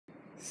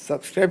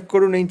Subscribe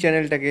করুন এই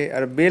চ্যানেলটাকে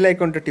আর বেল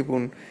আইকনটা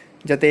টিপুন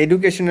যাতে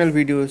এডুকেশনাল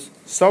ভিডিওস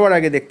সবার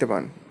আগে দেখতে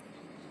পান।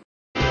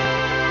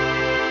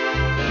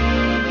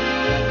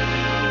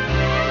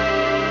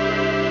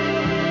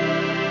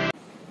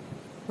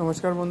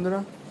 নমস্কার বন্ধুরা,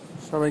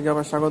 সবাইকে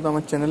আবার স্বাগত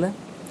আমার চ্যানেলে।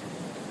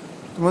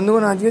 তো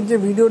বন্ধুগণ, আজকের যে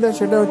ভিডিওটা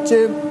সেটা হচ্ছে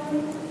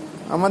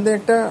আমাদের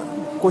একটা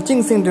কোচিং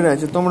সেন্টার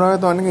আছে। তোমরা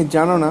হয়তো অনেকেই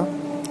জানো না,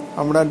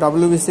 আমরা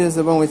WBCS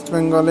এবং ওয়েস্ট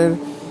বেঙ্গলের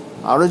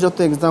আরও যত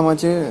এক্সাম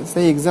আছে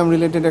সেই এক্সাম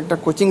রিলেটেড একটা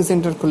কোচিং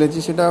সেন্টার খুলেছি।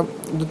 সেটা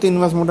 2-3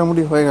 মাস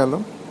মোটামুটি হয়ে গেল।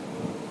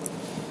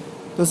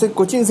 তো সেই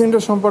কোচিং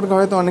সেন্টার সম্পর্কে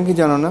হয়তো অনেকেই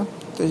জানো না।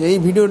 তো এই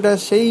ভিডিওটা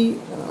সেই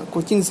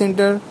কোচিং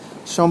সেন্টার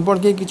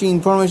সম্পর্কে কিছু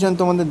ইনফরমেশান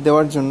তোমাদের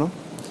দেওয়ার জন্য,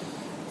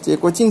 যে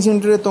কোচিং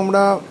সেন্টারে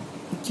তোমরা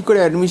কী করে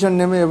অ্যাডমিশন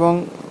নেবে এবং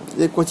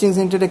এই কোচিং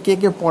সেন্টারে কে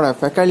কে পড়ায়,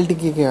 ফ্যাকাল্টি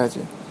কে কে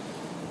আছে।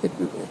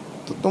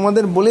 তো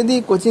তোমাদের বলে দিই,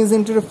 কোচিং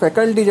সেন্টারের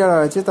ফ্যাকাল্টি যারা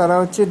আছে তারা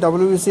হচ্ছে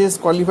WBCS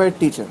কোয়ালিফাইড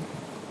টিচার,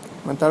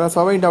 মানে তারা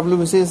সবাই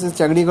WBCS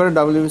চাকরি করে,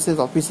 WBCS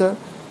অফিসার।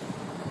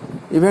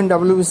 ইভেন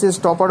WBCS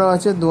টপারও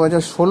আছে।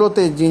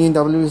 2016-তে যিনি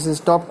WBCS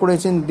টপ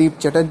করেছেন, দীপ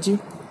চ্যাটার্জি,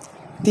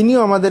 তিনিও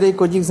আমাদের এই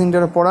কোচিং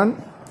সেন্টারে পড়ান।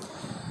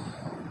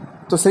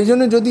 তো সেই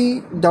জন্য যদি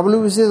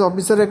WBCS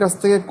অফিসারের কাছ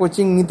থেকে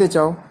কোচিং নিতে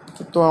চাও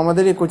তো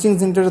আমাদের এই কোচিং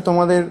সেন্টারে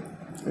তোমাদের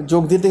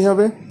যোগ দিতেই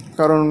হবে।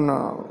 কারণ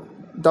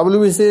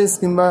WBCS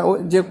কিংবা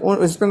যে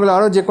ওয়েস্ট বেঙ্গলে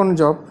আরও যে কোনো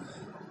জব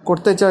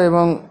করতে চাও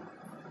এবং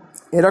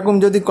এরকম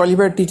যদি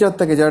কোয়ালিফাইড টিচার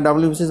থাকে যারা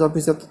WBCS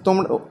অফিসার,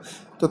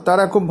 তো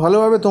তারা খুব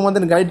ভালোভাবে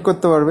তোমাদের গাইড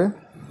করতে পারবে।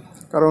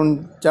 কারণ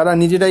যারা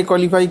নিজেরাই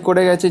কোয়ালিফাই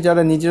করে গেছে,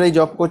 যারা নিজেরাই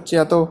জব করছে,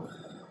 এত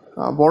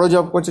বড়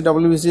জব করছে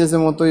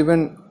WBCS-এর মতো, ইভেন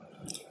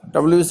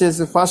WBCS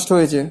ফার্স্ট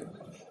হয়েছে,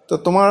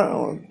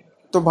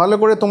 তো ভালো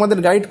করে তোমাদের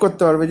গাইড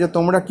করতে পারবে যে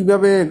তোমরা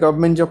কীভাবে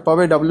গভর্নমেন্ট জব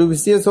পাবে,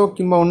 WBCS হোক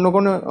কিংবা অন্য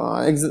কোনো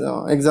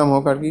এক্সাম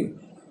হোক আর কি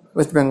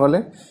ওয়েস্ট বেঙ্গলে।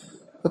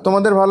 তো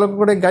তোমাদের ভালো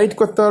করে গাইড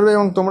করতে পারবে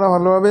এবং তোমরা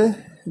ভালোভাবে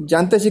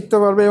জানতে শিখতে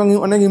পারবে এবং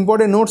অনেক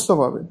ইম্পর্টেন্ট নোটসও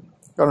পাবে।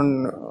 কারণ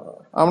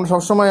আমরা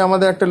সবসময়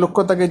আমাদের একটা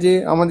লক্ষ্য থাকে যে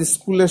আমাদের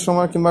স্কুলের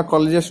সময় কিংবা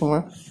কলেজের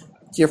সময়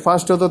যে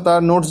ফার্স্ট হতো তার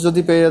নোটস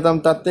যদি পেয়ে যেতাম,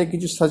 তার থেকে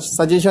কিছু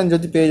সাজেশন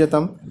যদি পেয়ে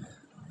যেতাম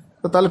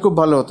তো তাহলে খুব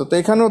ভালো হতো। তো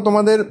এখানেও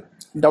তোমাদের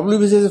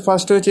WBCS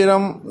ফার্স্ট হয়েছে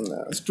এরম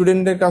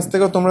স্টুডেন্টের কাছ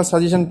থেকেও তোমরা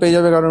সাজেশন পেয়ে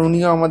যাবে, কারণ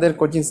উনিও আমাদের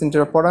কোচিং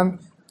সেন্টারে পড়ান।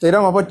 তো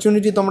এরম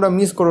অপরচুনিটি তোমরা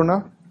মিস করো না।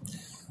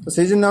 তো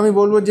সেই জন্য আমি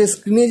বলবো যে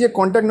স্ক্রিনে যে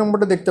কন্ট্যাক্ট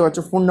নম্বরটা দেখতে পাচ্ছ,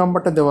 ফোন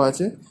নাম্বারটা দেওয়া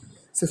আছে,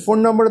 সেই ফোন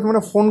নাম্বারে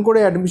তোমরা ফোন করে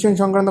অ্যাডমিশন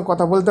সংক্রান্ত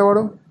কথা বলতে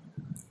পারো।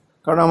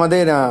 কারণ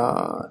আমাদের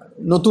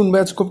নতুন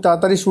ব্যাচ খুব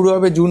তাড়াতাড়ি শুরু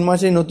হবে, জুন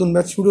মাসে নতুন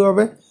ব্যাচ শুরু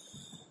হবে।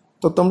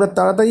 তো তোমরা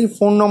তাড়াতাড়ি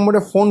ফোন নম্বরে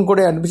ফোন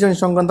করে অ্যাডমিশন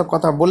সংক্রান্ত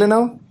কথা বলে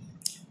নাও।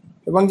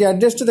 এবং যে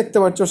অ্যাড্রেসটা দেখতে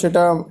পাচ্ছ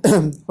সেটা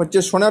হচ্ছে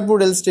সোনারপুর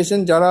রেল স্টেশন।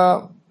 যারা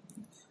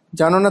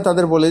জানো না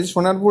তাদের বলে দিই,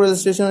 সোনারপুর রেল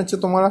স্টেশন হচ্ছে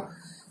তোমরা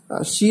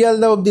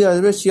শিয়ালদা অবধি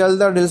আসবে।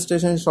 শিয়ালদা রেল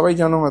স্টেশন সবাই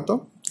জানো হয়তো।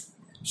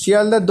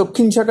 শিয়ালদার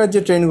দক্ষিণ শাখার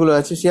যে ট্রেনগুলো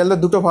আছে, শিয়ালদার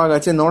দুটো ভাগ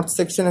আছে, নর্থ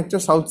সেকশন একটা,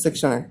 সাউথ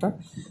সেকশন একটা।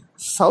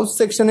 সাউথ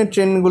সেকশনের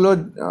ট্রেনগুলো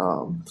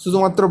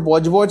শুধুমাত্র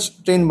বজবজ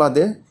ট্রেন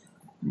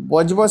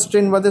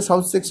বাদে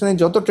সাউথ সেকশনে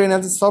যত ট্রেন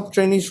আছে সব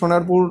ট্রেনই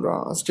সোনারপুর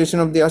স্টেশন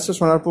অবধি আসছে,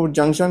 সোনারপুর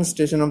জাংশন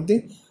স্টেশন অবধি।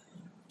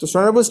 তো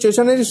সোনারপুর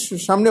স্টেশনের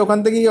সামনে ওখান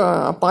থেকেই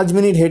 5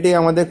 মিনিট হেঁটে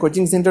আমাদের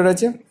কোচিং সেন্টার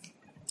আছে।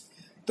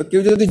 তো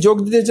কেউ যদি যোগ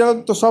দিতে চাও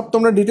তো সব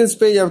তোমরা ডিটেলস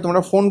পেয়ে যাবে।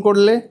 তোমরা ফোন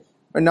করলে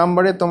ওই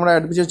নাম্বারে তোমরা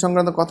অ্যাডমিশন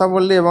সংক্রান্ত কথা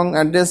বললে এবং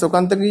অ্যাড্রেস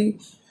ওখান থেকেই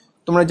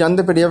তোমরা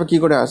জানতে পেরে যাবে কী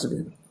করে আসবে।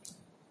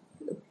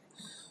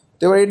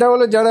 তো এবার এটা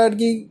হলো যারা আর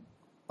কি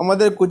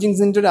আমাদের কোচিং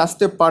সেন্টারে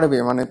আসতে পারবে,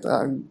 মানে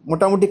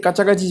মোটামুটি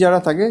কাছাকাছি যারা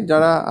থাকে,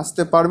 যারা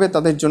আসতে পারবে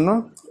তাদের জন্য।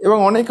 এবং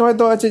অনেকে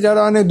হয়তো আছে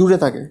যারা অনেক দূরে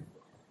থাকে,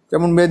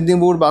 যেমন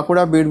মেদিনীপুর,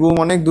 বাঁকুড়া, বীরভূম,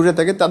 অনেক দূরে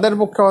থাকে, তাদের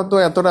পক্ষে হয়তো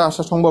এতটা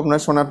আসা সম্ভব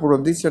নয় সোনারপুর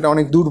অবধি, সেটা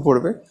অনেক দূর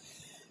পড়বে।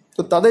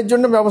 তো তাদের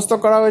জন্য ব্যবস্থা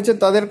করা হয়েছে।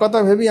 তাদের কথা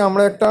ভেবেই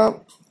আমরা একটা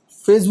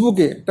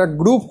ফেসবুকে একটা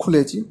গ্রুপ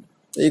খুলেছি,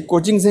 এই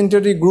কোচিং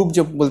সেন্টারের গ্রুপ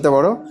যে বলতে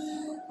পারো।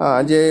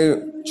 যে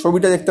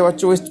ছবিটা দেখতে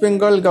পাচ্ছ, West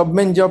Bengal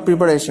government job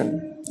preparation,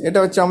 এটা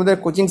হচ্ছে আমাদের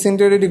কোচিং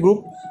সেন্টারেরই গ্রুপ।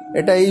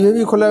 এটা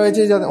এইভাবেই খোলা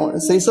হয়েছে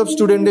সেই সব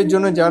স্টুডেন্টের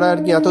জন্য যারা আর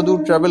কি এত দূর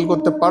ট্রাভেল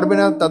করতে পারবে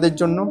না তাদের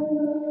জন্য।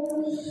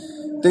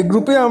 তো এই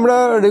গ্রুপে আমরা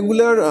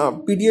রেগুলার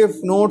PDF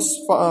নোটস,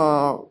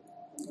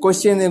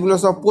 কোয়েশ্চেন এগুলো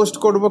সব পোস্ট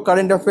করব।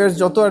 কারেন্ট অ্যাফেয়ার্স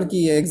যত আর কি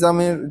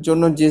এক্সামের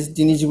জন্য যে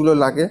জিনিসগুলো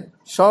লাগে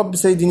সব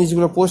সেই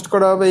জিনিসগুলো পোস্ট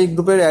করা হবে। এই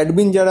গ্রুপের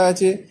অ্যাডমিন যারা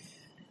আছে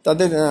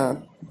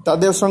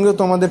তাদের সঙ্গে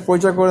তোমাদের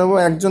পরিচয় করে দেবো।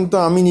 একজন তো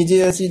আমি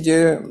নিজেই আছি,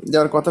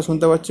 যার কথা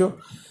শুনতে পাচ্ছ।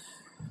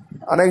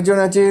 আরেকজন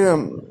আছে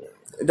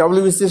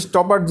WBCS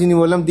টপার, যিনি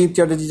বললাম দীপ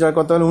চ্যাটার্জি, যার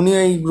কথা হলো, উনি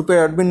এই গ্রুপের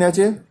অ্যাডমিন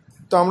আছে।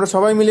 তো আমরা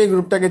সবাই মিলে এই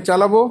গ্রুপটাকে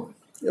চালাবো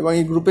এবং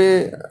এই গ্রুপে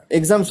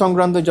এক্সাম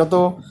সংক্রান্ত যত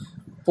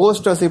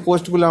পোস্ট আছে সেই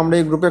পোস্টগুলো আমরা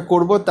এই গ্রুপে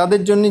করব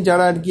তাদের জন্যই,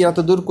 যারা আর কি এত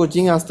দূর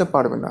কোচিংয়ে আসতে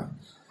পারবে না।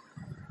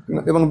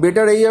 এবং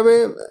বেটার এই হবে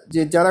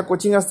যে যারা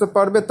কোচিং আসতে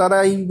পারবে তারা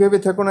এই ভেবে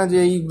থেকো না যে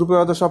এই গ্রুপে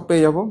হয়তো সব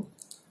পেয়ে যাবো।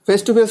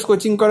 ফেস টু ফেস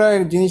কোচিং করা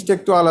জিনিসটা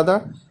একটু আলাদা,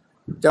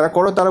 যারা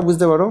করো তারা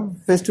বুঝতে পারো।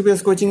 ফেস টু ফেস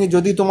কোচিংয়ে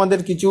যদি তোমাদের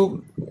কিছু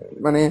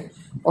মানে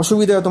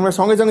অসুবিধা হয়, তোমরা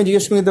সঙ্গে সঙ্গে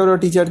জিজ্ঞেস করে নিতে পারো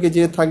টিচারকে,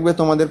 যে থাকবে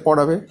তোমাদের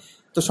পড়াবে,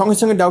 তো সঙ্গে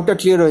সঙ্গে ডাউটটা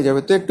ক্লিয়ার হয়ে যাবে।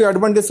 তো একটু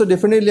অ্যাডভান্টেজ তো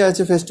ডেফিনেটলি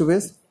আছে ফেস টু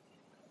ফেস।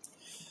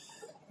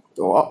 তো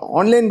তো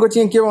অনলাইন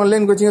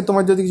কোচিংয়ে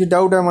তোমার যদি কিছু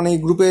ডাউট হয়, মানে এই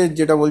গ্রুপে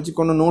যেটা বলছি,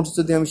 কোনো নোটস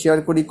যদি আমি শেয়ার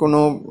করি, কোনো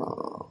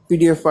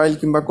PDF ফাইল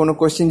কিংবা কোনো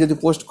কোয়েশ্চেন যদি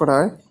পোস্ট করা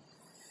হয়,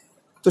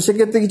 তো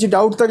সেক্ষেত্রে কিছু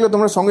ডাউট থাকলে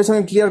তোমরা সঙ্গে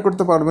সঙ্গে ক্লিয়ার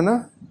করতে পারবে না।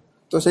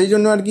 তো সেই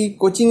জন্য আর কি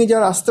কোচিংয়ে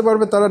যারা আসতে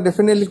পারবে তারা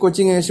ডেফিনেটলি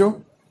কোচিংয়ে এসো।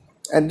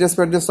 অ্যাড্রেস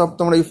সব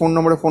তোমরা এই ফোন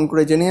নম্বরে ফোন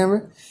করে জেনে যাবে।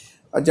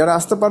 আর যারা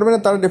আসতে পারবে না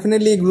তারা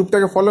ডেফিনেটলি এই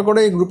গ্রুপটাকে ফলো করে,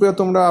 এই গ্রুপেও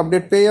তোমরা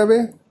আপডেট পেয়ে যাবে,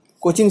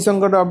 কোচিং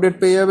সংক্রান্ত আপডেট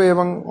পেয়ে যাবে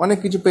এবং অনেক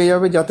কিছু পেয়ে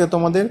যাবে, যাতে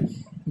তোমাদের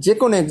যে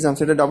কোনো এক্সাম,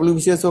 সেটা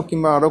WBCS হোক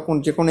কিংবা আরও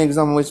যে কোনো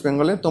এক্সাম ওয়েস্ট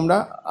বেঙ্গলে, তোমরা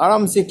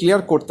আরামসে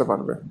ক্লিয়ার করতে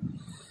পারবে।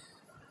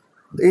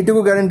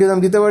 এইটুকু গ্যারেন্টি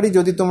আমি দিতে পারি।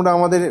 যদি তোমরা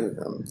আমাদের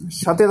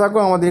সাথে থাকো,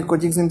 আমাদের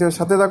কোচিং সেন্টারের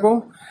সাথে থাকো,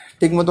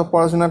 ঠিকমতো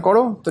পড়াশোনা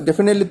করো, তো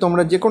ডেফিনেটলি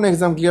তোমরা যে কোনো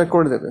এক্সাম ক্লিয়ার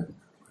করে দেবে।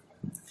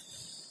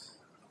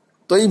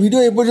 তো এই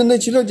ভিডিও এই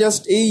পর্যন্তই ছিল,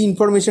 জাস্ট এই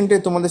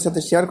ইনফরমেশনটাই তোমাদের সাথে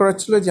শেয়ার করার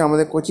ছিল যে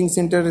আমাদের কোচিং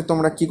সেন্টারে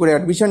তোমরা কী করে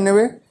অ্যাডমিশন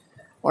নেবে।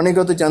 অনেকে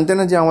হয়তো জানতে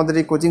না যে আমাদের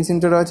এই কোচিং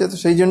সেন্টার আছে, তো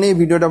সেই জন্যই এই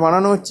ভিডিওটা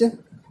বানানো হচ্ছে।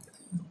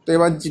 তো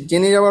এবার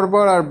জেনে যাওয়ার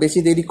পর আর বেশি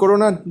দেরি করো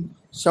না,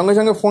 সঙ্গে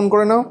সঙ্গে ফোন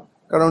করে নাও,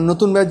 কারণ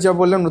নতুন ব্যাচ যা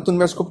বললাম, নতুন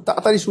ব্যাচ খুব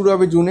তাড়াতাড়ি শুরু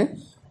হবে জুনে।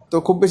 তো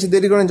খুব বেশি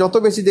দেরি করে, যত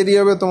বেশি দেরি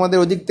হবে তোমাদের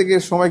ওদিক থেকে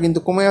সময় কিন্তু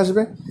কমে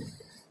আসবে,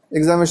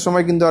 এক্সামের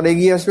সময় কিন্তু আর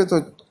এগিয়ে আসবে। তো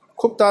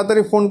খুব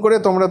তাড়াতাড়ি ফোন করে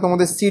তোমরা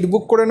তোমাদের সিট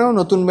বুক করে নাও,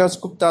 নতুন ব্যাচ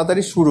খুব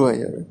তাড়াতাড়ি শুরু হয়ে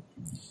যাবে।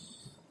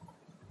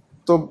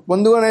 তো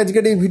বন্ধুগণ,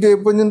 আজকের এই ভিডিও এই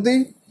পর্যন্তই।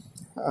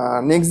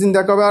 নেক্সট দিন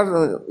দেখাবে। আর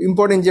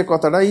ইম্পর্টেন্ট যে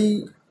কথাটা, এই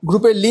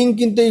গ্রুপের লিঙ্ক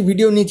কিন্তু এই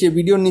ভিডিওর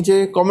নিচে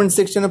কমেন্ট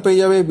সেকশনে পেয়ে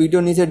যাবে,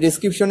 ভিডিওর নিচে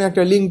ডেসক্রিপশনে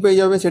একটা লিঙ্ক পেয়ে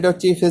যাবে, সেটা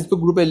হচ্ছে এই ফেসবুক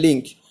গ্রুপের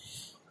লিঙ্ক।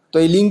 তো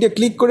এই লিঙ্কটা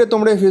ক্লিক করে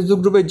তোমরা এই ফেসবুক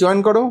গ্রুপে জয়েন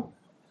করো।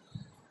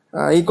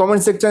 এই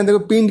কমেন্ট সেকশনে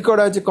দেখো পিন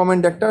করা আছে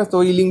কমেন্ট একটা, তো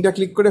এই লিঙ্কটা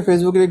ক্লিক করে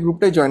ফেসবুকের এই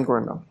গ্রুপটাই জয়েন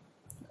করে নাও,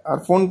 আর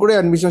ফোন করে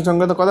অ্যাডমিশন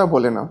সংক্রান্ত কথা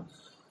বলে নাও।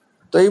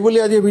 তো এই বলে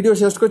আজকে ভিডিও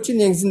শেষ করছি।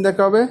 নেক্সট দিন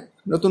দেখা হবে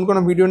নতুন কোনো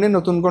ভিডিও নিয়ে,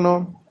 নতুন কোনো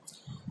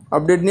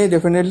আপডেট নিয়ে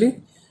ডেফিনেটলি।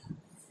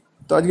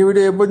 তো আজকে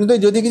ভিডিও এ পর্যন্তই।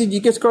 যদি কিছু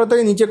জিজ্ঞেস করা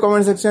থাকে নিচে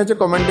কমেন্ট সেকশন আছে,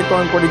 কমেন্টে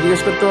করে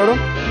জিজ্ঞেস করতে পারো।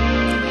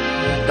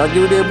 আজকে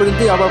ভিডিও এ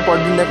পর্যন্তই, আবার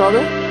পরের দিন দেখা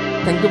হবে।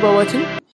 Thank you for watching.